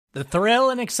The thrill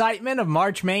and excitement of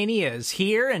March Mania is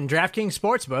here, and DraftKings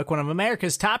Sportsbook, one of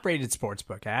America's top-rated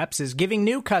sportsbook apps, is giving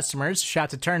new customers a shot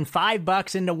to turn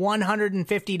 $5 into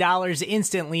 $150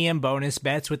 instantly in bonus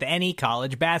bets with any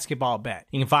college basketball bet.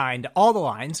 You can find all the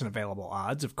lines and available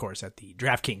odds, of course, at the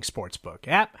DraftKings Sportsbook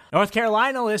app. North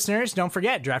Carolina listeners, don't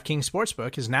forget, DraftKings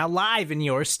Sportsbook is now live in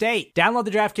your state. Download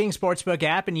the DraftKings Sportsbook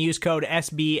app and use code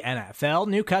SBNFL.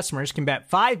 New customers can bet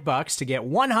 $5 to get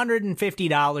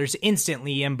 $150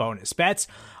 instantly in bonus bets,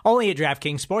 only at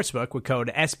DraftKings Sportsbook with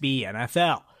code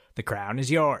SBNFL. The crown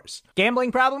is yours.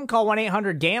 Gambling problem? Call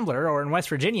 1-800-GAMBLER, or in West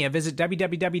Virginia, visit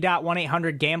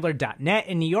www.1800gambler.net.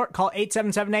 In New York, call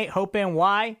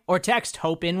 877-8-HOPE-NY or text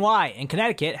HOPE-NY. In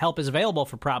Connecticut, help is available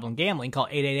for problem gambling. Call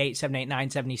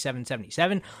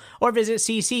 888-789-7777 or visit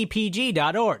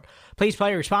ccpg.org. Please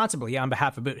play responsibly on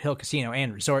behalf of Boot Hill Casino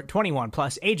and Resort. 21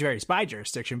 plus, age varies by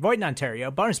jurisdiction. Void in Ontario.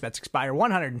 Bonus bets expire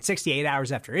 168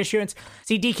 hours after issuance.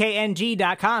 See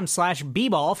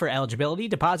dkng.com/bball for eligibility,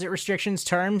 deposit restrictions,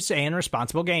 terms, and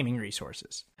responsible gaming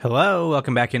resources. Hello,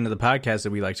 welcome back into the podcast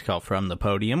that we like to call From the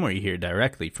Podium, where you hear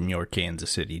directly from your Kansas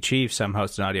City Chiefs. I'm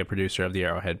host and audio producer of the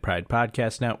Arrowhead Pride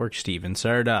Podcast Network, Steven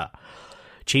Serta.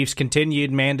 Chiefs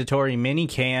continued mandatory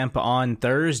minicamp on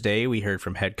Thursday. We heard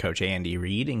from head coach Andy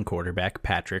Reid and quarterback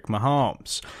Patrick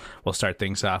Mahomes. We'll start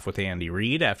things off with Andy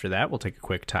Reid. After that, we'll take a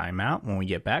quick timeout. When we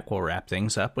get back, we'll wrap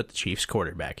things up with the Chiefs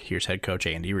quarterback. Here's head coach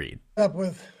Andy Reid. Up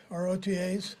with our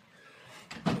OTAs,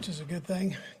 which is a good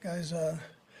thing. Guys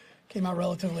came out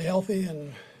relatively healthy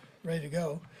and ready to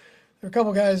go. There are a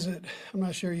couple guys that I'm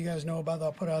not sure you guys know about that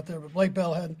I'll put out there, but Blake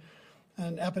Bell had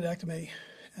an appendectomy,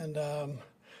 and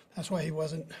that's why he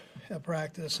wasn't at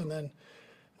practice. And then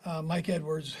Mike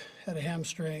Edwards had a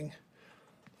hamstring.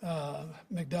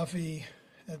 McDuffie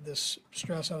had this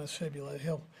stress on his fibula.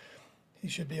 He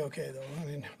should be okay, though. I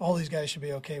mean, all these guys should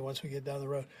be okay once we get down the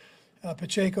road.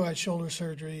 Pacheco had shoulder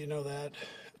surgery, you know that.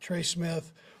 Trey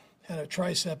Smith had a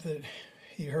tricep that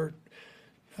he hurt,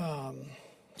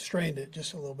 strained it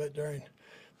just a little bit during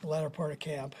the latter part of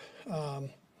camp.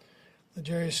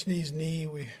 L'Jarius Sneed's knee,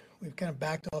 we've kind of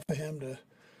backed off of him to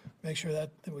make sure that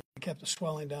we kept the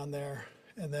swelling down there.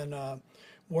 And then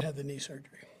Ward had the knee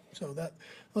surgery. So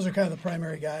those are kind of the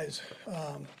primary guys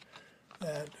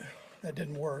that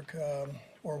didn't work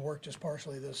or worked just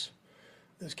partially this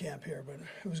camp here. But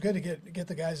it was good to get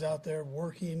the guys out there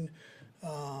working.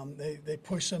 They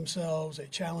pushed themselves. They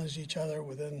challenged each other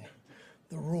within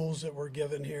the rules that were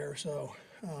given here. So,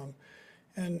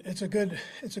 and it's a good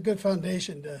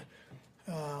foundation to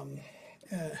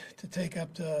take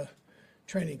up to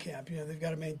training camp. You know, they've got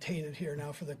to maintain it here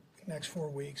now for the next 4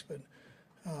 weeks, but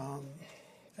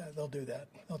they'll do that.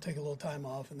 They'll take a little time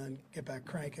off and then get back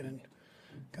cranking and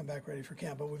come back ready for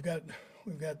camp. But we've got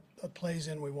plays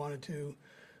in we wanted to.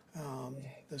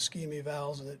 The scheme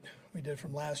evals that we did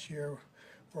from last year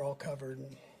were all covered,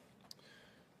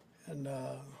 and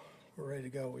we're ready to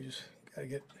go. We just got to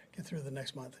get through the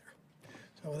next month here.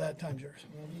 So with that, time's yours.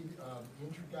 Andy, the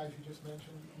injured guys you just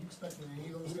mentioned, are you expecting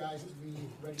any of those guys to be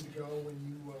ready to go when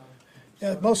you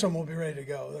Yeah, most of them will be ready to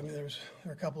go. I mean, there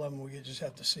are a couple of them we just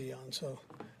have to see on. So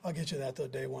I'll get you that, though,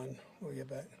 day one when we get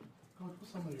back. Coach,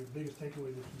 what's some of your biggest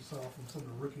takeaways that you saw from some of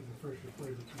the rookies and first-year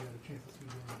players that you had a chance to see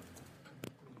during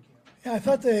Yeah,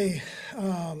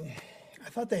 I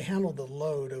thought they handled the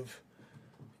load of,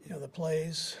 the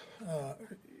plays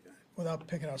without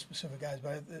picking out specific guys.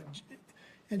 But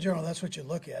in general, that's what you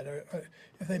look at.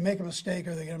 If they make a mistake,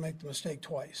 are they going to make the mistake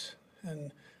twice?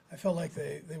 And I felt like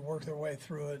they worked their way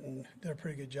through it and did a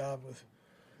pretty good job with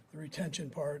the retention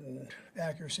part and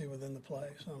accuracy within the play.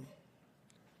 So.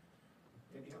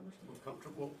 Andy, how much more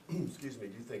comfortable, excuse me,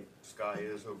 do you think Sky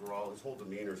is overall? His whole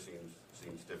demeanor seems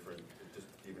different, just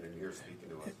even in here speaking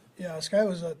to us. Yeah, Sky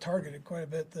was targeted quite a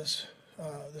bit this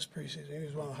preseason. He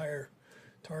was one of the higher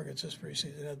targets this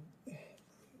preseason. Had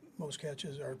most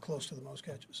catches or close to the most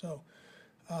catches. So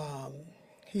I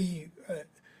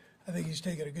think he's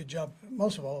taken a good job.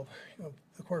 Most of all,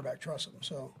 the quarterback trusts him,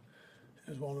 so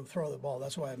he was willing to throw the ball.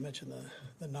 That's why I mentioned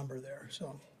the number there.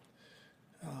 So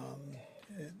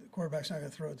the quarterback's not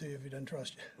going to throw it to you if he doesn't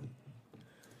trust you.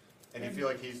 And you feel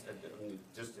like he's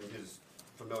just in his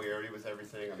familiarity with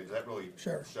everything? I mean, does that really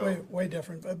Sure, show? way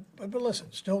different. But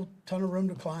listen, still a ton of room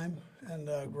to climb and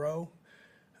grow.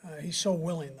 He's so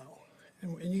willing, though.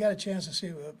 And you got a chance to see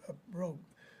a real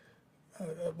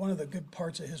one of the good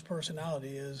parts of his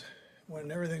personality is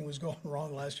when everything was going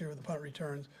wrong last year with the punt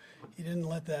returns, he didn't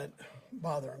let that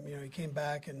bother him. He came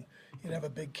back and he'd have a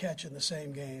big catch in the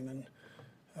same game, and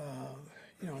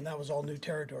and that was all new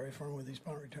territory for him with these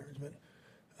punt returns. But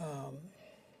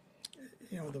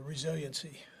the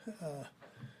resiliency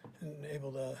and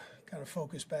able to kind of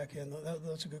focus back in.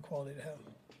 That's a good quality to have.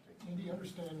 Andy,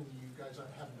 understanding you guys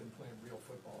haven't been playing real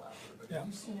football out there, but Yeah. have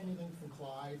you seen anything from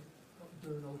Clyde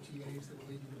during OTAs that would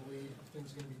lead you to believe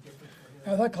things are going to be different for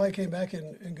him? I thought Clay came back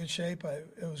in good shape. It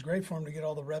was great for him to get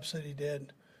all the reps that he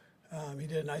did. He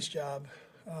did a nice job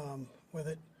with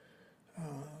it.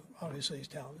 Obviously, he's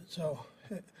talented. So,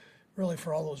 really,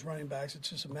 for all those running backs, it's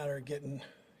just a matter of getting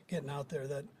out there.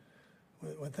 That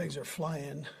when things are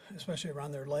flying, especially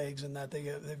around their legs, and that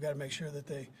they've got to make sure that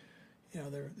they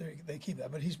keep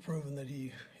that. But he's proven that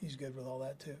he's good with all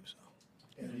that too. So.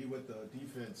 And you with the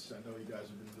defense, I know you guys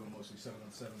have been doing mostly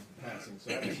 7-on-7 passing.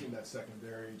 So I've seen that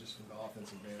secondary just from the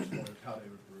offensive vantage, how they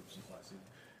would group since last season.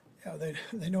 Yeah,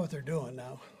 they know what they're doing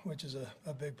now, which is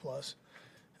a big plus.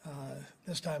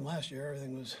 This time last year,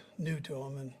 everything was new to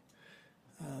them,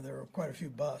 and there were quite a few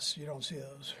busts. You don't see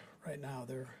those right now.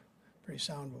 They're pretty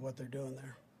sound with what they're doing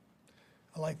there.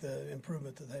 I like the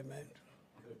improvement that they've made.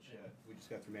 Coach, we just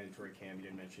got through mandatory cam. You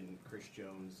didn't mention Chris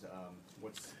Jones.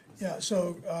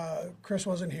 So Chris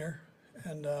wasn't here,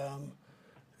 and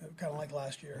kind of like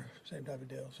last year, same type of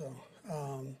deal. So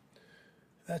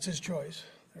that's his choice.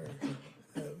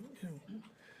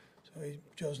 So he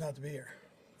chose not to be here.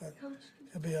 But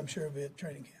Coach, I'm sure he'll be at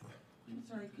training camp. I'm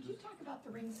sorry, could you talk about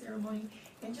the ring ceremony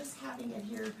and just having it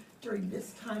here during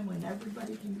this time when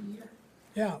everybody can be here?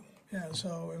 Yeah.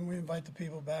 So, and we invite the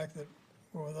people back that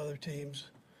were with other teams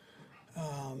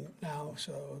now.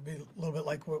 So it'll be a little bit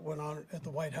like what went on at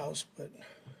the White House, but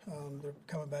they're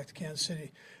coming back to Kansas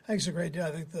City. I think it's a great deal.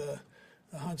 I think the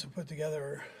Hunts have put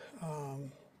together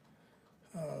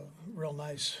a real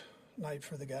nice night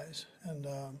for the guys, and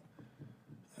I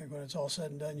think when it's all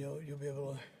said and done, you'll be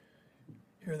able to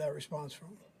hear that response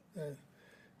from them.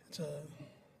 It's a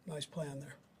nice plan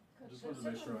there. I just wanted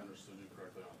to make sure I understood you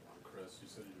correctly on Chris. You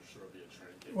said you're sure it'll be a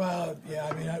training camp. Well, yeah,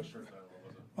 I mean,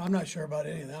 I'm not sure about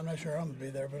anything. I'm not sure I'm going to be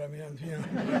there, but I mean,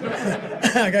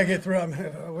 I got to get through.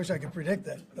 I wish I could predict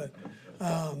that, but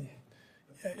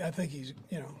I think he's,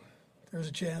 there's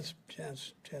a chance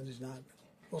he's not.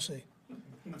 We'll see.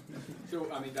 So,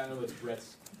 I mean, I know it's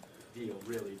Brett's deal,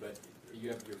 really, but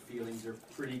your feelings are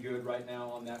pretty good right now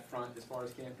on that front as far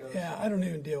as camp goes? Yeah, I don't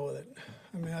even deal with it.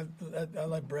 I mean, I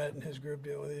let Brett and his group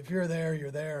deal with it. If you're there, you're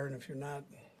there, and if you're not,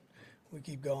 we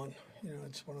keep going.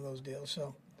 It's one of those deals.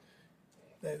 So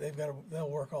they'll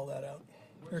work all that out.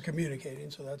 They're communicating,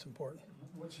 so that's important.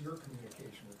 What's your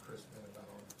communication with Chris been about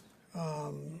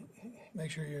all this?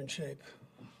 Make sure you're in shape.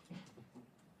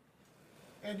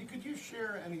 Andy, could you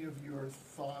share any of your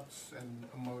thoughts and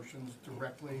emotions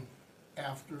directly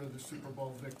after the Super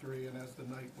Bowl victory and as the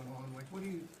night went on?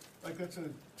 Like that's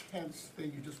an intense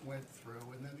thing you just went through,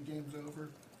 and then the game's over.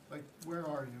 Like, where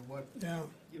are you? Yeah.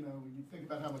 You think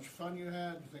about how much fun you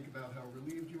had, you think about how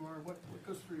relieved you are. What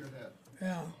goes through your head?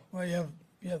 Yeah. Well,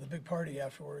 you have the big party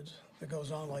afterwards that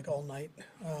goes on like all night,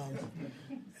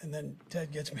 and then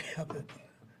Ted gets me up at.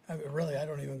 I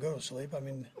don't even go to sleep. I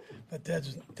mean, but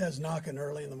Ted's knocking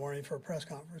early in the morning for a press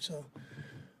conference. So.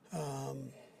 But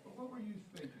what were you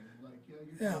thinking? Like,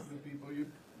 you're talking to people, you're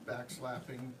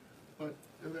backslapping, but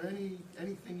are there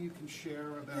anything you can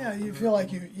share about? Yeah, you feel like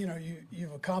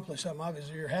you've accomplished something.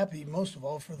 Obviously, you're happy most of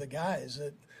all for the guys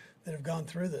that have gone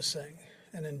through this thing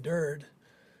and endured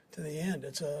to the end.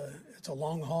 It's a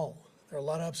long haul. There are a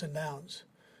lot of ups and downs,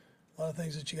 a lot of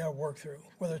things that you got to work through,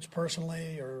 whether it's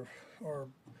personally or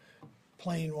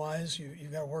playing wise.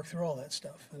 You've got to work through all that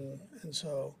stuff, and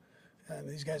so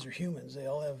these guys are humans.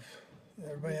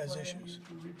 Everybody has issues.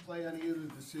 Do you replay any of the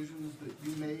decisions that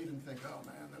you made and think, oh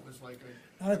man, that was like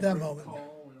a not at that moment.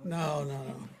 Call, No,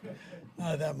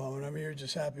 not at that moment. I mean, you're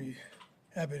just happy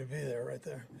to be there, right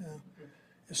there. Yeah.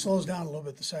 It slows down a little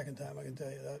bit the second time. I can tell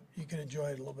you that. You can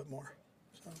enjoy it a little bit more.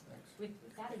 So. With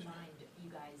that in mind, you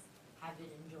guys have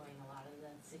been enjoying a lot of the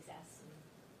success,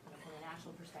 and from a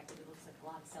national perspective, it looks like a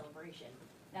lot of celebration.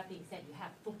 That being said, you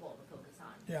have football to focus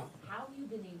on. Yeah. How have you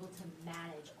been able to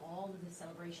manage all of the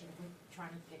celebration with trying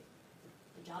to get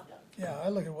the job done? Yeah, I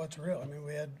look at what's real. I mean,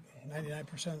 we had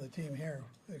 99% of the team here,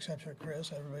 with the exception of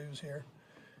Chris. Everybody was here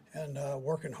and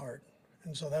working hard.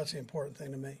 And so that's the important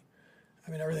thing to me.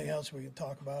 I mean, everything else we can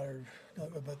talk about,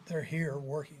 but they're here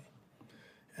working.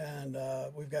 And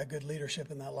we've got good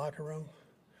leadership in that locker room.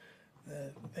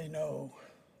 They know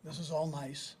this is all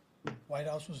nice. White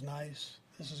House was nice.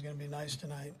 This is going to be nice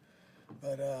tonight.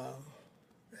 But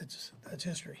that's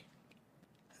history.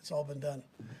 It's all been done.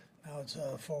 Now it's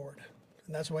forward.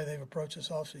 And that's the way they've approached this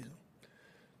offseason.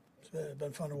 It's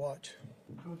been fun to watch.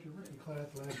 Coach, your rookie class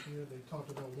last year, they talked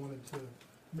about wanting to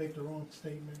make their own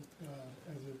statement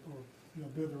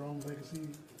build their own legacy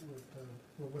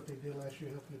with what they did last year,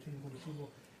 helping the team win the Super Bowl.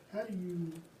 How do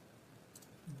you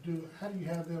how do you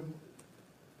have them,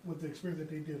 with the experience that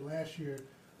they did last year,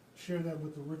 share that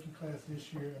with the rookie class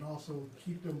this year, and also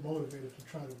keep them motivated to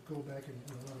try to go back and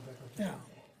run back up?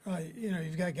 Yeah,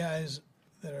 you've got guys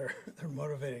that are they're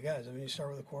motivated guys. I mean, you start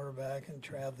with a quarterback and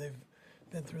Trav. They've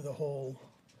been through the whole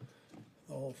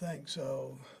thing,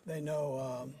 so they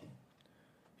know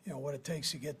what it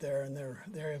takes to get there, and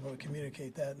they're able to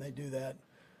communicate that, and they do that.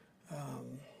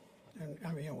 And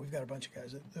I mean, we've got a bunch of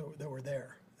guys that were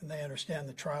there, and they understand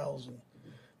the trials and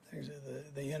things,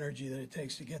 the energy that it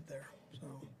takes to get there. So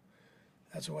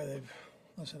that's the way they've.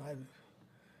 Listen,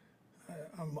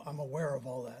 I'm aware of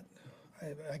all that.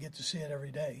 I get to see it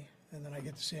every day, and then I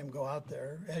get to see them go out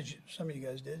there, as some of you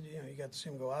guys did. You got to see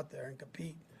them go out there and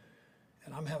compete,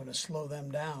 and I'm having to slow them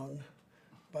down,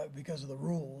 but because of the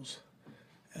rules,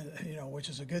 and which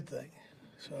is a good thing.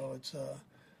 So it's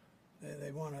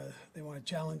they want to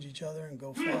challenge each other and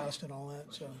go fast and all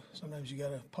that. So sometimes you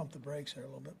got to pump the brakes there a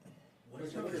little bit. What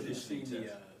have you seen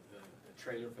the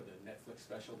trailer for the Netflix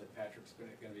special that Patrick's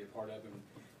going to be a part of? And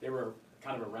they were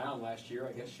kind of around last year,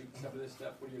 I guess, shooting some of this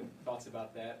stuff. What are your thoughts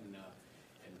about that, and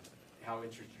how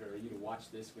interested are you to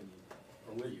watch this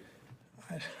or will you?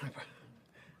 I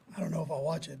don't know if I'll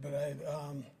watch it, but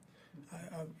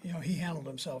he handled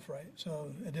himself right,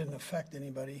 so it didn't affect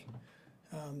anybody.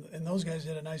 And those guys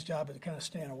did a nice job of kind of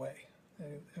staying away.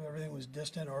 Everything was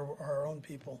distant, or our own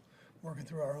people, working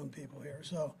through our own people here.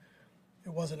 So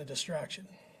it wasn't a distraction.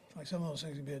 Like some of those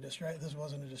things can be a distraction. This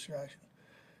wasn't a distraction.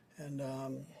 And,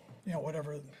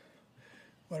 whatever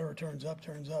turns up.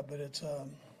 But it's,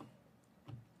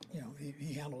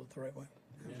 he handled it the right way.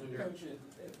 Coach,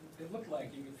 it looked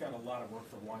like you found a lot of work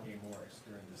for Wanye Morris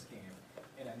during this game.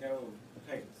 And I know,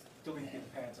 hey, still need to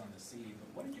get the pads on the seed, but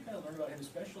what did you kind of learn about him,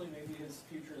 especially maybe his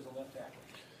future as a left tackle?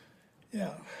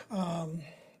 Yeah,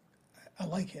 I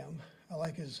like him. I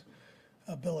like his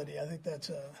ability. I think that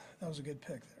was a good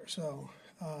pick there. So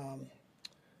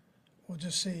we'll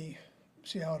just see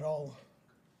how it all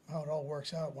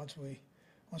works out once we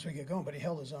get going. But he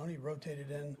held his own. He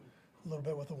rotated in a little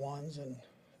bit with the ones, and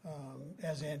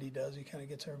as Andy does, he kind of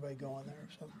gets everybody going there.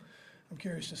 So I'm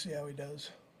curious to see how he does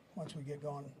once we get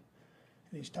going.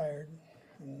 And he's tired,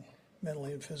 and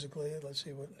mentally and physically. Let's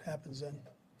see what happens then.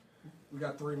 We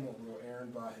got three more. We'll go Aaron,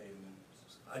 Vahe, and then.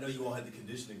 I know you all had the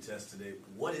conditioning test today.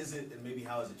 What is it, and maybe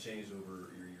how has it changed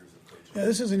over your years of coaching? Yeah,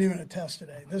 this isn't even a test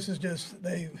today. This is just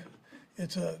the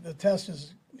test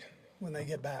is when they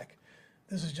get back.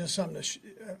 This is just something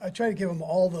I try to give them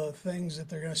all the things that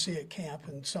they're going to see at camp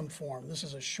in some form. This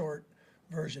is a short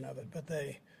version of it, but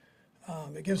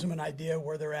it gives them an idea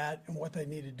where they're at and what they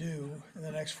need to do in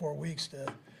the next 4 weeks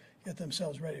to get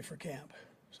themselves ready for camp.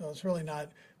 So it's really not,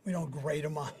 we don't grade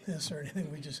them on this or anything.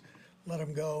 We just let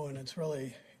them go, and it's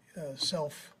really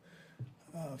self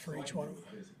for each one.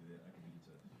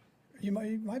 You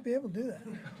might be able to do that.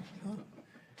 Huh?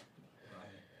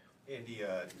 Andy,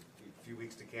 a few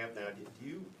weeks to camp now.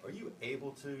 Are you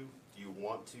able to? Do you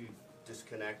want to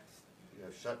disconnect?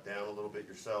 Shut down a little bit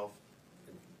yourself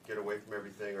and get away from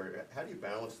everything, or how do you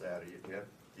balance that? Do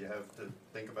you have to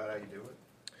think about how you do it?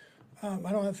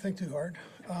 I don't have to think too hard.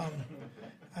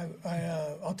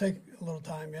 I'll take a little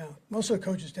time. Yeah, most of the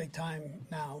coaches take time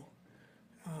now.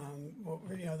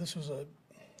 This was a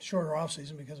shorter off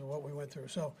season because of what we went through.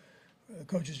 So the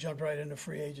coaches jumped right into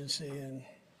free agency and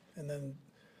then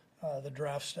the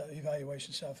draft stuff,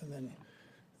 evaluation stuff, and then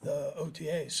the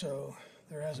OTA. So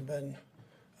there hasn't been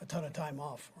a ton of time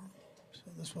off for them.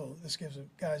 So this gives the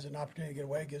guys an opportunity to get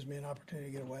away. Gives me an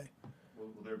opportunity to get away. Will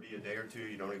there be a day or two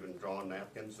you don't even draw on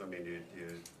napkins? I mean, do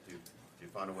you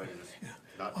find a way to just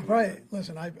not do anything?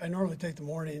 Listen, I normally take the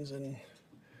mornings and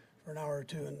for an hour or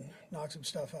two and knock some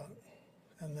stuff out,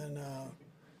 and then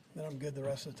I'm good the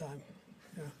rest of the time.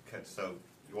 Yeah. Okay, so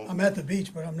you won't. I'm at the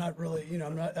beach, but I'm not really. I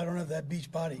don't have that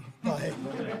beach body. Last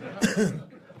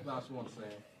one, Sam.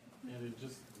 And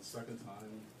just the second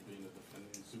time being the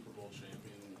defending Super Bowl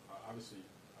champion. Obviously,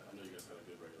 I know you guys had a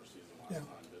good regular season last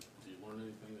time, but do you learn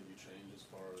anything that you change as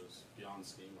far as beyond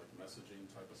scheme, like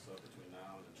messaging type of stuff between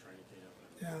now and the training camp?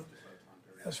 And just that time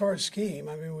period? As far as scheme,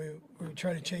 I mean, we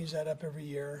try to change that up every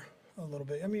year a little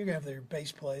bit. I mean, you're gonna have your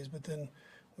base plays, but then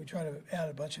we try to add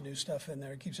a bunch of new stuff in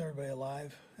there. It keeps everybody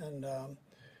alive, and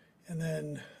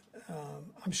then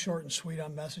I'm short and sweet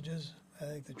on messages. I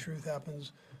think the truth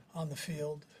happens on the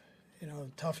field.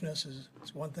 Toughness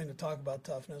it's one thing to talk about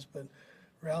toughness, but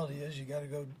reality is you got to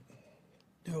go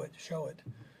do it, show it.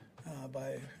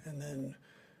 And then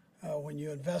when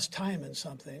you invest time in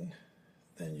something,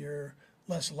 then you're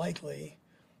less likely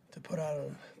to put out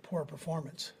a poor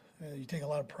performance. You take a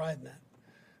lot of pride in that.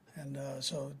 And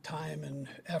so time and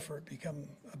effort become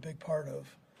a big part of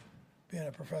being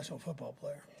a professional football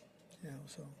player.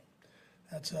 So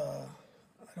that's I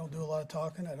don't do a lot of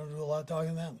talking. I don't do a lot of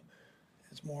talking to them.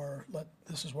 It's more,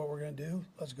 this is what we're going to do.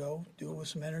 Let's go. Do it with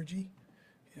some energy.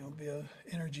 Be an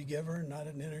energy giver, not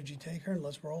an energy taker, and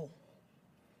let's roll.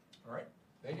 All right.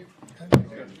 Thank you.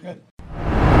 Okay. Good.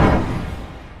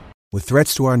 With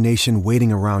threats to our nation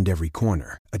waiting around every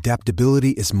corner,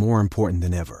 adaptability is more important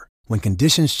than ever. When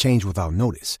conditions change without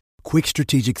notice, quick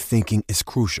strategic thinking is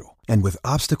crucial. And with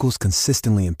obstacles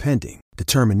consistently impending,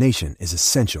 determination is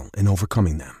essential in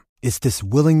overcoming them. It's this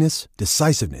willingness,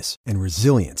 decisiveness, and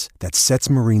resilience that sets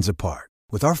Marines apart.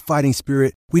 With our fighting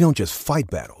spirit, we don't just fight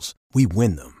battles, we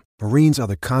win them. Marines are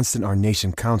the constant our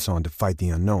nation counts on to fight the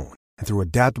unknown. And through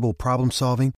adaptable problem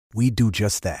solving, we do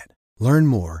just that. Learn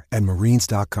more at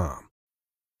marines.com.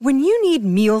 When you need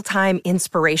mealtime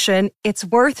inspiration, it's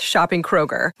worth shopping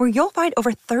Kroger, where you'll find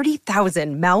over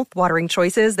 30,000 mouth-watering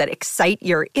choices that excite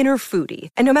your inner foodie.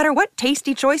 And no matter what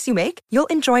tasty choice you make, you'll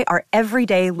enjoy our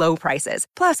everyday low prices,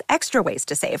 plus extra ways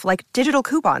to save, like digital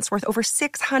coupons worth over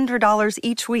 $600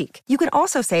 each week. You can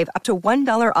also save up to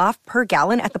 $1 off per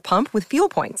gallon at the pump with fuel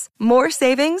points. More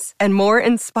savings and more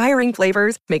inspiring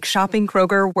flavors make shopping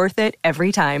Kroger worth it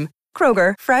every time.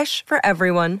 Kroger, fresh for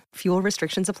everyone. Fuel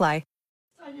restrictions apply.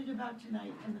 Excited about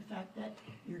tonight and the fact that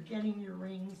you're getting your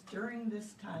rings during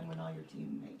this time when all your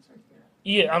teammates are here.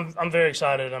 Yeah, I'm very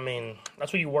excited. I mean,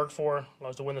 that's what you work for,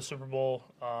 was to win the Super Bowl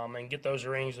and get those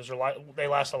rings. They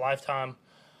last a lifetime.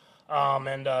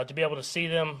 And to be able to see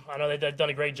them, I know they've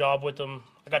done a great job with them.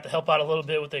 I got to help out a little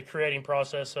bit with the creating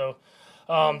process, so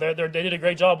they did a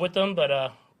great job with them.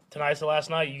 But tonight's the last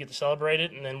night. You get to celebrate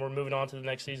it, and then we're moving on to the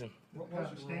next season.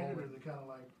 What's the standard, or is it kind of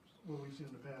like what we've seen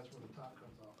in the past where the top comes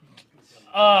off?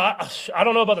 I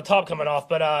don't know about the top coming off,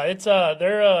 but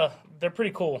they're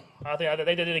pretty cool. I think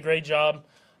they did a great job.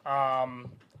 I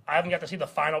haven't got to see the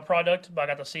final product, but I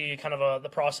got to see kind of the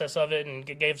process of it and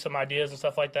gave some ideas and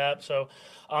stuff like that. So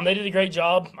they did a great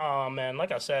job. And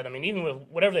like I said, I mean, even with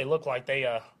whatever they look like,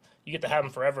 you get to have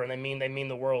them forever, and they mean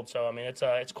the world. So I mean,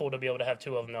 it's cool to be able to have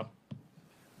two of them now.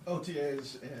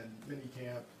 OTAs and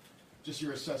minicamp, just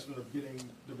your assessment of getting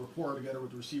the rapport together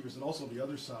with the receivers, and also the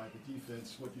other side, the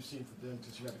defense, what you've seen for them,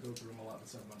 since you had to go through them a lot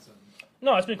in 7-on-7.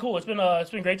 No, it's been cool. It's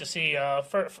been great to see. As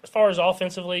far as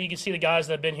offensively, you can see the guys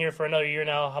that have been here for another year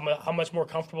now, how much more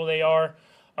comfortable they are.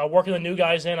 Working the new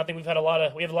guys in, I think we have a lot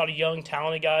of young,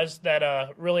 talented guys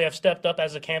that really have stepped up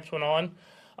as the camps went on.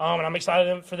 And I'm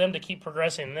excited for them to keep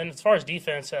progressing. And then as far as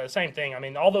defense, same thing. I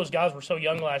mean, all those guys were so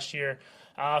young last year.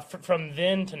 From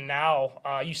then to now,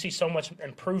 you see so much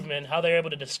improvement, how they're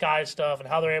able to disguise stuff and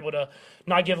how they're able to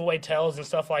not give away tells and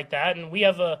stuff like that. And we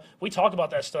talk about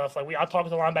that stuff. Like I talk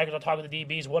with the linebackers, I talk with the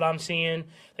DBs, what I'm seeing.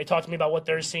 They talk to me about what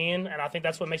they're seeing. And I think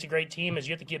that's what makes a great team is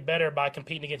you have to get better by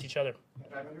competing against each other.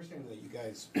 I understand that you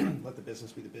guys let the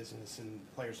business be the business and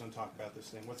players don't talk about this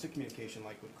thing. What's the communication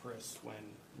like with Chris when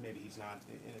maybe he's not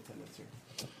in attendance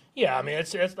here? Yeah, I mean,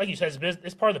 it's like you said,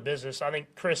 it's part of the business. I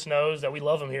think Chris knows that we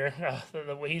love him here.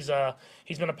 He's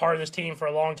been a part of this team for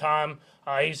a long time.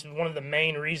 He's one of the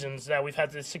main reasons that we've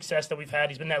had the success that we've had.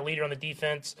 He's been that leader on the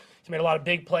defense. He's made a lot of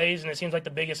big plays, and it seems like the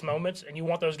biggest moments, and you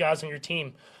want those guys on your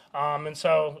team. And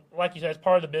so, like you said, it's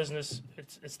part of the business.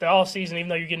 It's the all season, even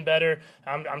though you're getting better.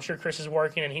 I'm sure Chris is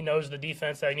working, and he knows the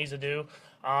defense that he needs to do.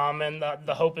 And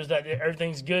the hope is that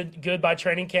everything's good by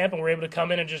training camp, and we're able to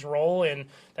come in and just roll, and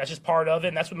that's just part of it.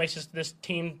 And that's what makes this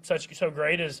team so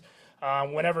great is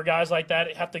whenever guys like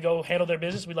that have to go handle their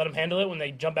business, we let them handle it. When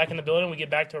they jump back in the building, we get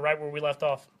back to right where we left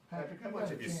off. Patrick, how much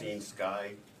have you seen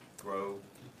Sky grow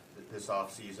this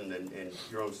offseason and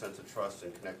your own sense of trust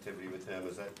and connectivity with him?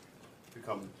 Has that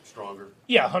become stronger?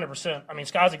 Yeah, 100%. I mean,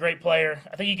 Sky's a great player.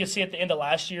 I think you could see at the end of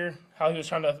last year how he was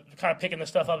trying to kind of picking the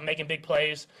stuff up and making big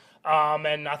plays.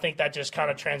 And I think that just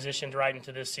kind of transitioned right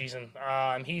into this season.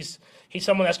 He's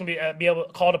someone that's going to be able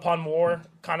called upon more,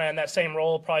 kind of in that same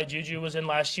role probably Juju was in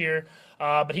last year.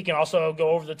 But he can also go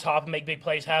over the top and make big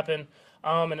plays happen.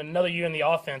 And another year in the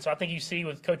offense. So I think you see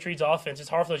with Coach Reid's offense, it's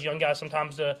hard for those young guys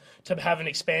sometimes to have an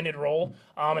expanded role.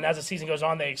 And as the season goes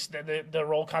on, the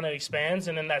role kind of expands.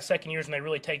 And then that second year is when they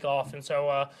really take off. And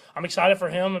so I'm excited for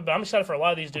him, but I'm excited for a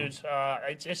lot of these dudes.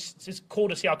 It's cool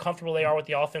to see how comfortable they are with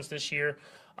the offense this year.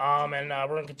 And we're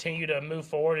going to continue to move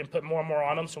forward and put more and more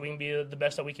on them so we can be the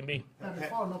best that we can be.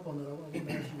 Following up on that, I want to ask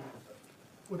you,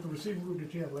 with the receiving group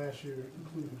that you had last year,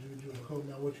 including Juju and Cole,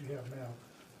 now what you have now,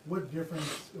 what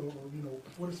difference, or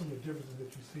what are some of the differences that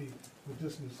you see with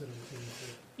this new set of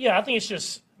receivers? Yeah, I think it's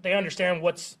just they understand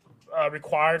what's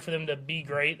required for them to be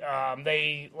great.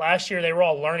 Last year they were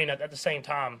all learning at the same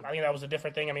time. I think that was a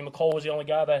different thing. I mean, McCole was the only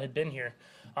guy that had been here.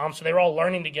 So they were all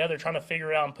learning together, trying to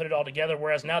figure it out and put it all together,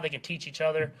 whereas now they can teach each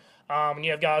other. And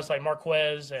you have guys like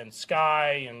Marquez and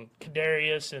Sky and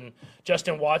Kadarius and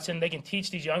Justin Watson. They can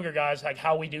teach these younger guys like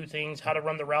how we do things, how to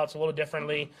run the routes a little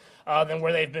differently than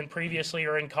where they've been previously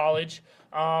or in college.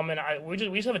 We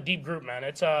just have a deep group, man.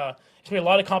 It's going to be a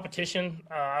lot of competition.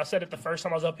 I said it the first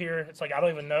time I was up here. It's like I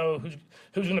don't even know who's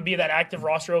going to be that active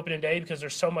roster opening day because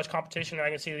there's so much competition, and I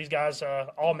can see these guys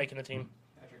all making the team.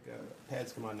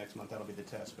 Pads come on next month. That'll be the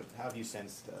test. But how have you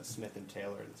sensed Smith and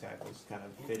Taylor, the tackles, kind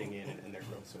of fitting in their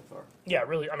growth so far? Yeah,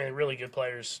 really good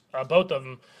players. Both of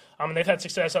them. They've had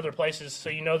success other places, so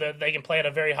you know that they can play at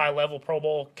a very high level, Pro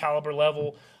Bowl caliber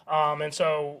level. And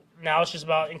so now it's just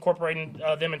about incorporating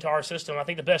them into our system. I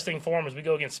think the best thing for him is we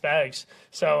go against Spags.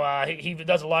 So he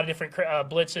does a lot of different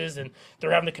blitzes, and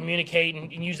they're having to communicate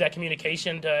and use that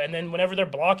communication. And then whenever they're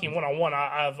blocking one-on-one,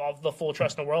 I have all the full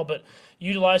trust in the world. But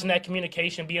utilizing that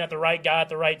communication, being at the right guy at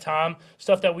the right time,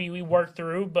 stuff that we work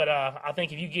through. But I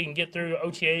think if you can get through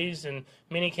OTAs and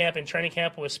minicamp and training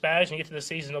camp with Spags and get to the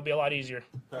season, it'll be a lot easier.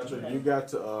 Patrick, you got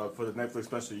to, for the Netflix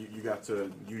special, you got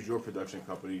to use your production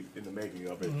company in the making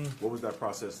of it. What was that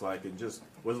process like, and just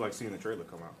what was it like seeing the trailer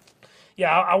come out? Yeah,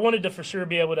 I wanted to for sure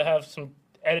be able to have some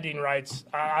editing rights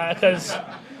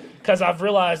because I've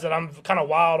realized that I'm kind of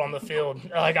wild on the field.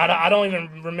 Like I don't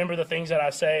even remember the things that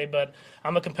I say, but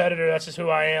I'm a competitor. That's just who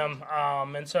I am.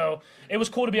 And so it was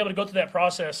cool to be able to go through that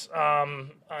process.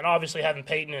 And obviously having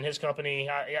Peyton and his company,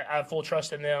 I have full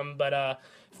trust in them. But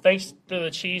thanks to the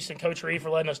Chiefs and Coach Reid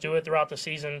for letting us do it throughout the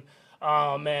season.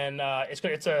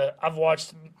 I've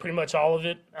watched pretty much all of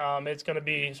it. It's gonna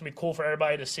be cool for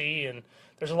everybody to see, and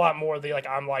there's a lot more of the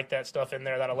I'm like that stuff in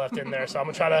there that I left in there. So I'm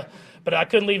gonna try to, but I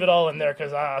couldn't leave it all in there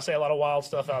because I say a lot of wild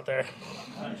stuff out there.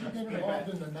 How did you get involved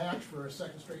in the match for a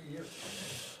second straight year?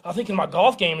 I think my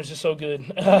golf game is just so good.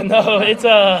 No, it's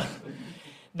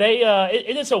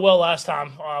it did so well last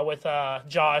time with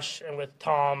Josh and with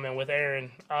Tom and with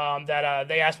Aaron that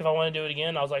they asked me if I wanted to do it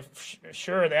again. I was like,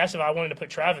 sure. They asked if I wanted to put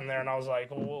Trav in there, and I was like,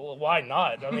 well, why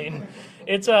not? I mean,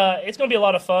 it's going to be a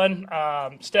lot of fun.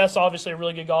 Steph's obviously a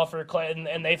really good golfer, Clay,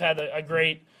 and they've had a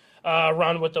great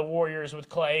run with the Warriors with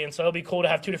Clay, and so it'll be cool to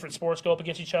have two different sports go up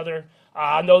against each other.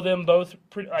 I know them both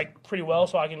pretty well,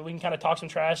 so we can kind of talk some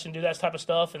trash and do that type of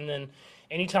stuff, and then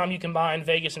anytime you combine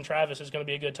Vegas and Travis, it's going to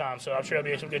be a good time. So I'm sure it'll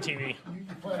be some good TV.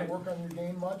 You plan to work on your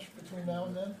game much between now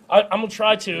and then? I'm going to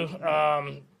try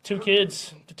to. 2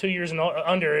 kids, 2 years and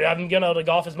under. I haven't been able to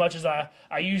golf as much as I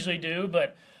usually do,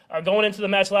 but going into the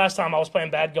match last time, I was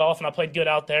playing bad golf, and I played good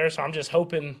out there, so I'm just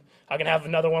hoping I can have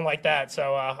another one like that.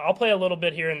 So I'll play a little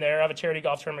bit here and there. I have a charity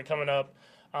golf tournament coming up.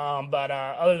 But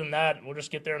other than that, we'll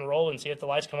just get there and roll and see if the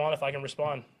lights come on, if I can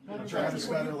respond. Travis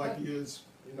better like he is,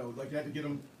 like you had to get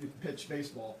him to pitch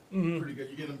baseball. Pretty good.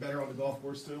 You get him better on the golf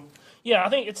course too? Yeah, I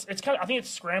think it's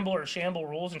scramble or shamble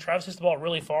rules, and Travis hits the ball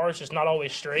really far. It's just not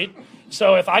always straight.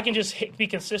 So if I can just be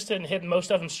consistent and hit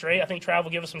most of them straight, I think Trav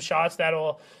will give us some shots that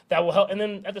will help. And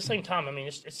then at the same time, I mean,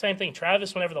 it's the same thing.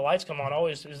 Travis, whenever the lights come on,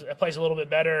 always plays a little bit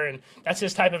better, and that's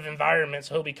his type of environment,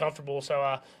 so he'll be comfortable. So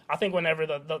I think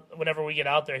whenever we get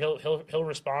out there, he'll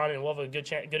respond, and we'll have a good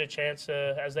chance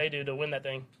as they do to win that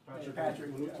thing.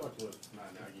 Patrick, when we talked with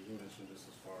Matt Nagy, he mentioned just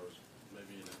as far as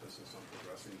maybe an emphasis on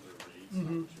progressing through reads.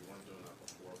 You weren't doing that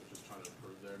before, but just trying to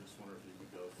improve there. Just wonder if you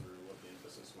could go through what the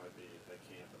emphasis might be at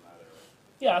camp in that area.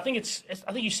 Yeah, I think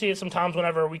I think you see it sometimes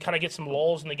whenever we kind of get some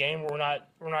lulls in the game where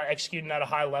we're not executing at a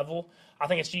high level. I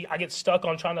think I get stuck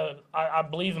on trying to. I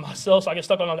believe in myself, so I get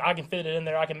stuck on. I can fit it in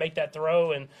there. I can make that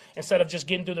throw, and instead of just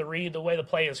getting through the read the way the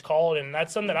play is called, and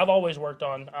that's something that I've always worked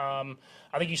on.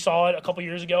 I think you saw it a couple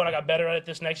years ago, and I got better at it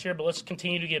this next year. But let's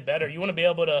continue to get better. You want to be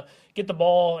able to get the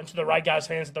ball into the right guy's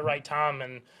hands at the right time.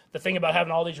 And the thing about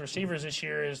having all these receivers this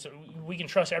year is we can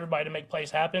trust everybody to make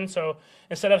plays happen. So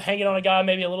instead of hanging on a guy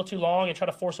maybe a little too long and try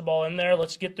to force a ball in there,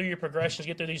 let's get through your progressions,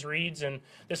 get through these reads. And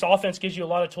this offense gives you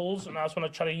a lot of tools, and I just want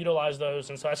to try to utilize those.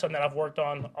 And so that's something that I've worked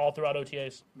on all throughout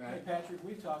OTAs. Hey, Patrick,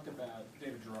 we've talked about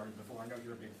David Girardi before. I know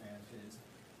you're a big fan of his.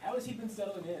 How has he been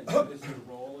settling in to this new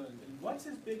role, and what's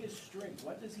his biggest strength?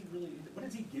 What does he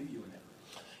give you in it?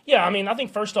 Yeah, I mean, I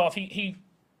think first off, he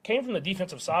came from the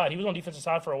defensive side. He was on the defensive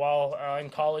side for a while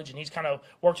in college, and he's kind of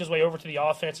worked his way over to the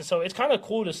offense. And so it's kind of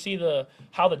cool to see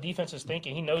how the defense is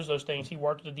thinking. He knows those things. He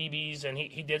worked with the DBs, and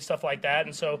he did stuff like that.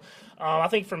 And so I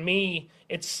think for me,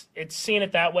 it's seeing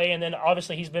it that way. And then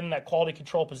obviously he's been in that quality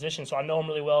control position, so I know him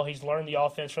really well. He's learned the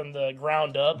offense from the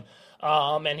ground up.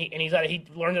 And he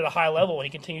learned at a high level, and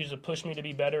he continues to push me to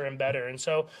be better and better. And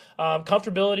so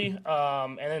comfortability,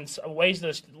 and then ways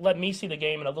to let me see the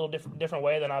game in a little different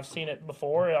way than I've seen it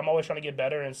before. I'm always trying to get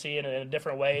better and see it in a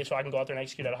different way so I can go out there and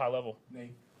execute at a high level.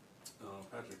 Nate.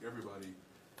 Patrick, everybody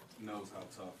knows how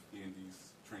tough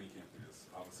Andy's training camp is.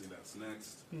 Obviously, that's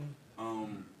next.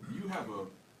 Mm-hmm. You have a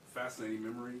fascinating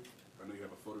memory. I know you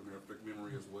have a photographic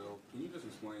memory as well. Can you just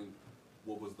explain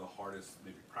what was the hardest,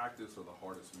 maybe practice or the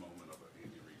hardest moment of an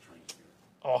Andy Reid training camp?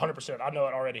 Oh, 100%. I know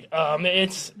it already.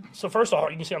 So first of all,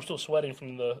 you can see I'm still sweating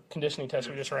from the conditioning test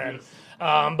we just ran.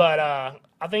 But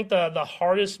I think the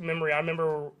hardest memory I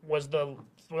remember was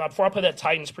before I played that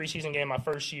Titans preseason game my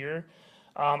first year.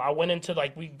 I went into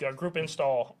a group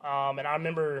install, and I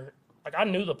remember I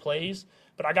knew the plays,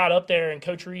 but I got up there and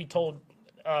Coach Reid told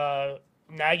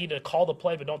Nagy to call the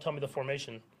play, but don't tell me the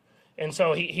formation. And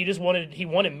so he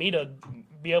wanted me to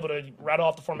be able to rattle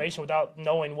off the formation without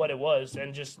knowing what it was,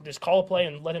 and just call a play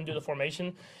and let him do the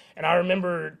formation. And I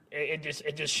remember it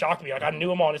just shocked me. I knew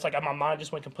them all, and it's my mind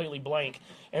just went completely blank.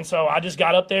 And so I just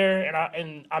got up there,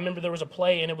 and I remember there was a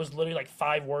play, and it was literally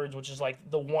 5 words, which is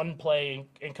the one play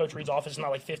in Coach Reid's office,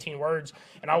 not 15 words.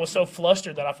 And I was so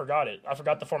flustered that I forgot it. I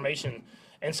forgot the formation.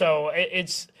 And so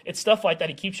it's stuff like that.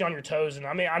 He keeps you on your toes. And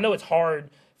I know it's hard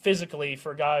physically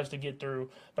for guys to get through,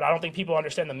 but I don't think people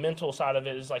understand the mental side of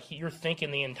it. Is you're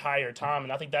thinking the entire time,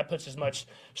 and I think that puts as much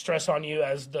stress on you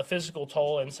as the physical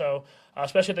toll. And so,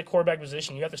 especially at the quarterback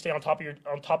position, you have to stay on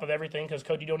top of everything, because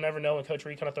Coach, you don't never know when Coach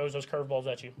Reid kind of throws those curveballs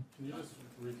at you. Can you just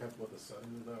recap what the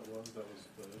setting of that was?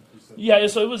 Yeah,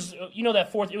 so it was used to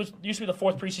be the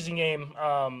 4th preseason game.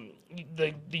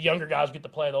 The younger guys would get the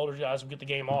play, the older guys would get the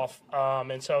game off,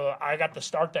 and so I got to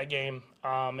start that game.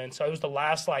 And so it was the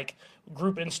last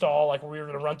group install, where we were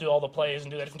going to run through all the plays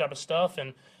and do that different type of stuff.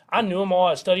 And I knew them all,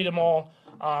 I studied them all,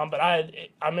 but I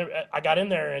remember I got in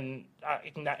there and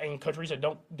Coach Reid said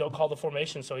don't call the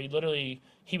formation. So he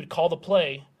would call the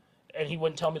play, and he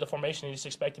wouldn't tell me the formation. He just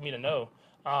expected me to know.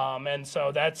 And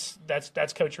so that's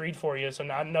Coach Reid for you. So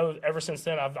I know ever since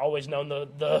then I've always known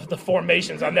the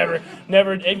formations. I've never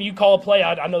if you call a play,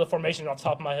 I know the formation off the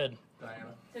top of my head. Diana.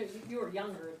 So you were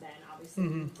younger then, obviously.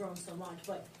 You've grown so much,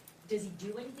 but does he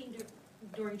do anything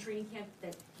during training camp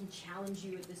that can challenge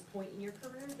you at this point in your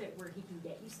career, where he can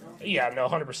get you stuff? Yeah, no,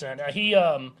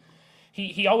 100%.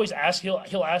 He always asks.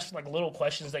 He'll ask little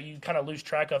questions that you kind of lose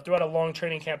track of throughout a long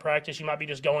training camp practice. You might be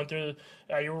just going through,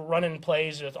 you're running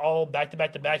plays with all back to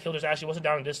back to back. He'll just ask you, what's the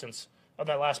down and distance of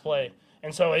that last play?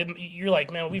 And so you're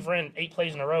like, man, we've ran 8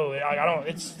 plays in a row.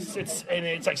 It's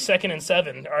 2nd and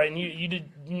 7. All right, and you're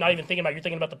not even thinking about. You're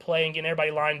thinking about the play and getting everybody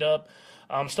lined up,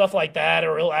 stuff like that.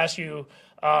 Or he'll ask you,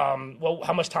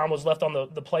 how much time was left on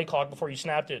the play clock before you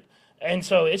snapped it. And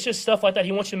so it's just stuff like that.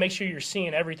 He wants you to make sure you're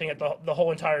seeing everything at the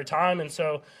whole entire time. And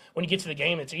so when you get to the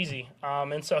game, it's easy.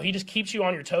 And so he just keeps you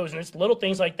on your toes. And it's little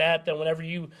things like that whenever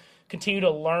you continue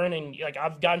to learn, and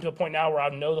I've gotten to a point now where I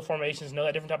know the formations, know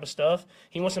that different type of stuff.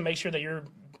 He wants to make sure that you're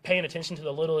paying attention to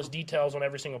the littlest details on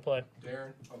every single play.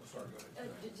 Darren? Oh, sorry, go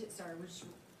ahead. Sorry, we're just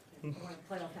want to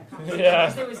play off that conversation.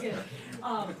 Yeah. It was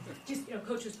good.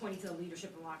 Coach was pointing to the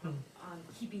leadership in the locker room on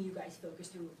keeping you guys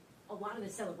focused through a lot of the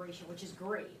celebration, which is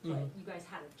great, but you guys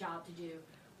had a job to do.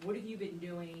 What have you been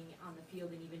doing on the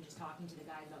field, and even just talking to the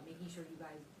guys about making sure you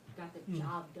guys got the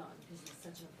job done, because it's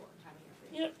such an important time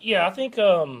of year for you? Yeah, I think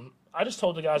I just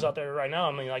told the guys out there right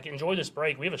now, enjoy this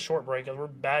break. We have a short break, and we're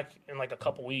back in a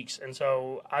couple weeks. And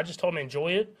so I just told them,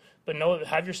 enjoy it, but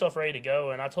have yourself ready to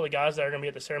go. And I told the guys that are going to be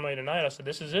at the ceremony tonight, I said,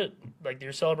 this is it.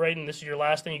 You're celebrating. This is your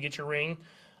last thing. You get your ring.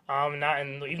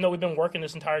 And even though we've been working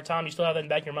this entire time, you still have that in the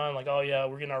back of your mind, oh, yeah,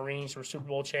 we're getting our rings. We're Super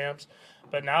Bowl champs.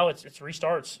 But now it's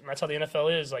restarts, and that's how the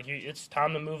NFL is. It's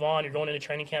time to move on. You're going into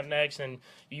training camp next, and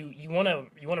you want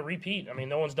to repeat.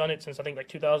 No one's done it since I think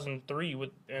 2003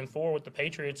 and 4 with the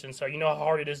Patriots, and so you know how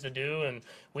hard it is to do. And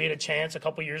we had a chance a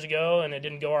couple years ago, and it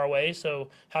didn't go our way. So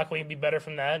how can we be better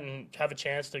from that and have a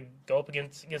chance to go up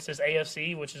against this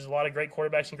AFC, which is a lot of great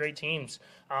quarterbacks and great teams,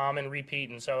 and repeat?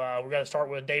 And so we got to start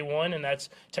with day one, and that's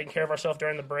taking care of ourselves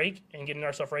during the break and getting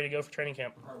ourselves ready to go for training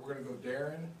camp. All right, we're going to go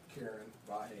Darren, Karen,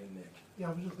 Vahe, and Nick. Yeah,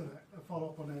 I was just going to follow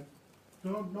up on that.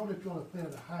 Know that you want to play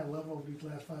at a high level over these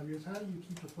last 5 years. How do you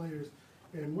keep the players,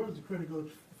 and where does the credit go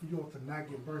for you all to not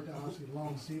get burnt out? Obviously,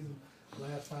 long season,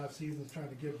 last 5 seasons, trying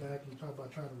to get back, and you talk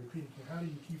about trying to repeat again. How do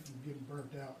you keep from getting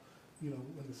burnt out,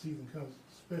 when the season comes,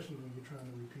 especially when you're trying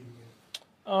to repeat again?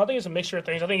 I think it's a mixture of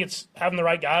things. I think it's having the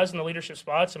right guys in the leadership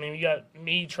spots. We got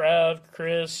me, Trav,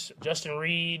 Chris, Justin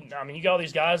Reid. You got all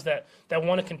these guys that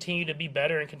want to continue to be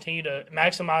better and continue to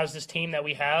maximize this team that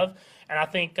we have. And I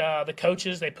think the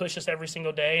coaches, they push us every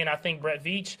single day. And I think Brett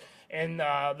Veach and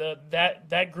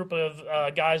that group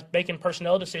of guys making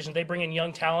personnel decisions, they bring in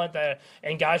young talent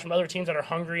and guys from other teams that are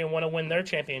hungry and want to win their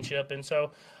championship. And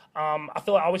so I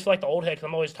always feel like the old head, because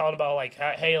I'm always talking about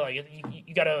hey,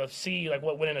 you got to see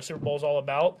what winning a Super Bowl is all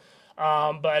about.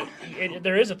 But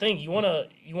there is a thing you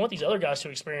want these other guys to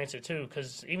experience it too,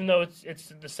 because even though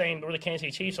it's the same, we're the Kansas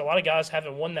City Chiefs. A lot of guys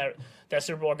haven't won that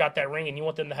Super Bowl or got that ring, and you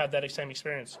want them to have that same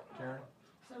experience.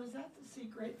 So is that the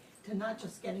secret to not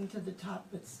just getting to the top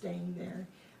but staying there?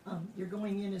 You're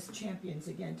going in as champions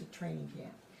again to training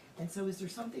camp, and so is there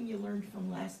something you learned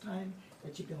from last time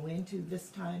that you go into this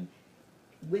time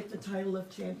with the title of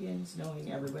champions,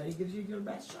 knowing everybody gives you your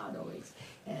best shot always,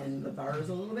 and the bar is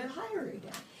a little bit higher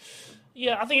again?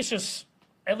 Yeah, I think it's just,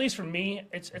 at least for me,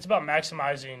 it's about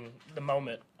maximizing the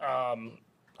moment.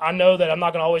 I know that I'm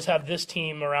not going to always have this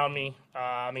team around me.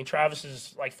 I mean, Travis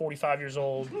is like 45 years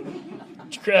old.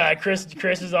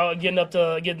 Chris is all getting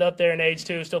up there in age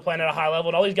too, still playing at a high level.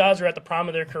 And all these guys are at the prime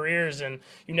of their careers, and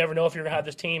you never know if you're going to have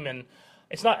this team. And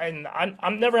it's not. And I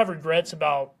never have regrets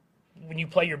about when you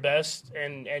play your best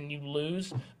and you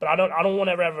lose, but I don't want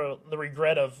to ever have the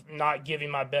regret of not giving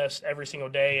my best every single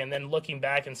day and then looking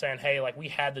back and saying, hey, like, we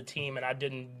had the team and I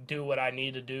didn't do what I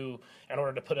needed to do in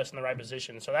order to put us in the right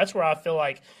position. So that's where I feel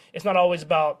like it's not always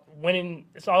about winning.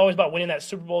 It's not always about winning that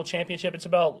Super Bowl championship. It's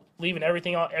about leaving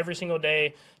everything out every single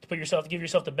day to give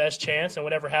yourself the best chance, and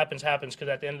whatever happens, because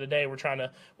at the end of the day,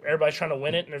 everybody's trying to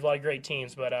win it, and there's a lot of great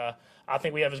teams, but I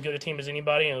think we have as good a team as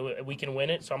anybody, and we can win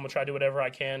it. So I'm going to try to do whatever I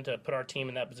can to put our team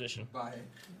in that position.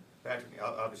 Patrick,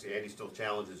 obviously Andy still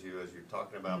challenges you, as you're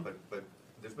talking about, but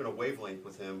there's been a wavelength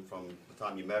with him from the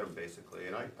time you met him, basically.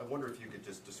 And I wonder if you could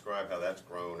just describe how that's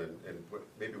grown and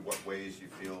maybe what ways you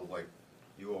feel like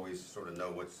you always sort of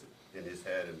know what's in his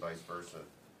head and vice versa.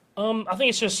 I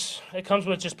think it comes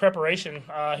with just preparation.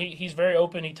 He's very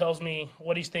open. He tells me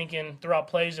what he's thinking throughout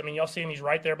plays. I mean, y'all see him. He's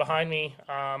right there behind me.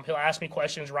 He'll ask me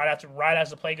questions right as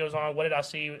the play goes on. What did I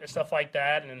see? And stuff like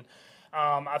that. And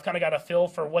I've kind of got a feel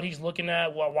for what he's looking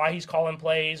at, why he's calling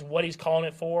plays, what he's calling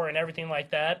it for, and everything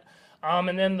like that.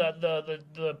 And then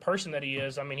the person that he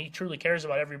is. I mean, he truly cares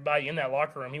about everybody in that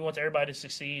locker room. He wants everybody to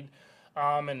succeed.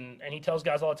 And he tells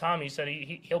guys all the time, he said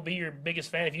he'll be your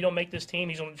biggest fan. If you don't make this team,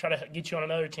 he's going to try to get you on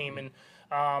another team. And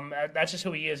that's just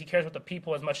who he is. He cares about the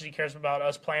people as much as he cares about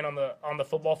us playing on the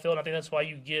football field. And I think that's why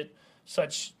you get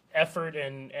such effort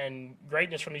and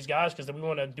greatness from these guys, because we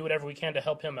want to do whatever we can to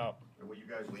help him out. And will you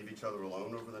guys leave each other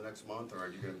alone over the next month, or are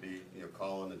you going to be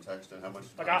calling and texting? How much?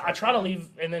 Like I try to leave,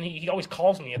 and then he always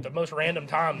calls me at the most random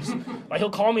times. Like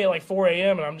he'll call me at like 4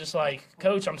 a.m. and I'm just like,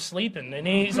 Coach, I'm sleeping. And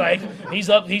he's like, he's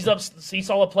up. He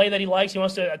saw a play that he likes. He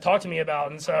wants to talk to me about,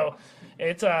 and so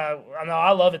it's I know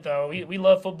I love it though. We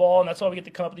love football, and that's why we get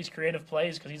to come up with these creative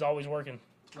plays, because he's always working.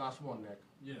 Last one, Nick.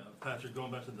 Yeah, Patrick,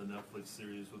 going back to the Netflix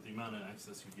series, with the amount of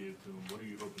access you gave to him, what are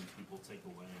you hoping people take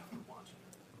away after watching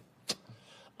it?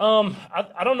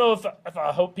 I don't know if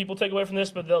I hope people take away from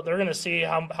this, but they're going to see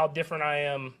how different I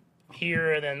am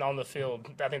here than on the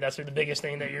field. I think that's the biggest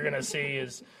thing that you're going to see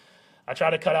is I try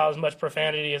to cut out as much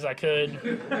profanity as I could,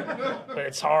 but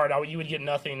it's hard. You would get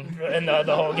nothing in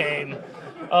the whole game.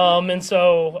 And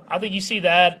so I think you see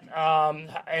that,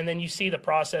 and then you see the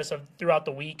process of throughout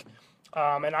the week.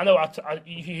 And I know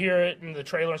if you hear it in the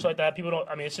trailer and stuff like that, people don't.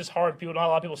 I mean, it's just hard. Not a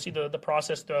lot of people see the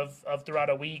process of throughout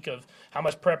a week of how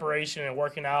much preparation and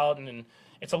working out, and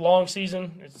it's a long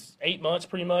season. It's 8 months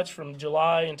pretty much from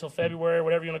July until February,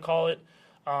 whatever you want to call it,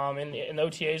 and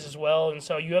OTAs as well. And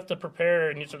so you have to prepare,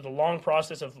 and it's a long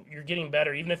process of you're getting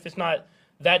better, even if it's not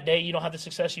that day you don't have the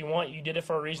success you want. You did it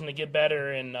for a reason to get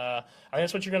better, and I think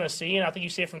that's what you're going to see. And I think you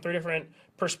see it from 3 different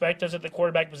perspectives at the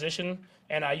quarterback position,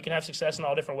 and you can have success in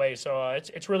all different ways. So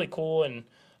it's really cool, and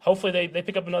hopefully they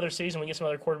pick up another season. We get some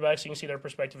other quarterbacks so you can see their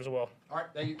perspective as well. All right,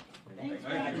 thank you. Thanks,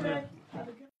 Patrick. Have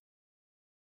a good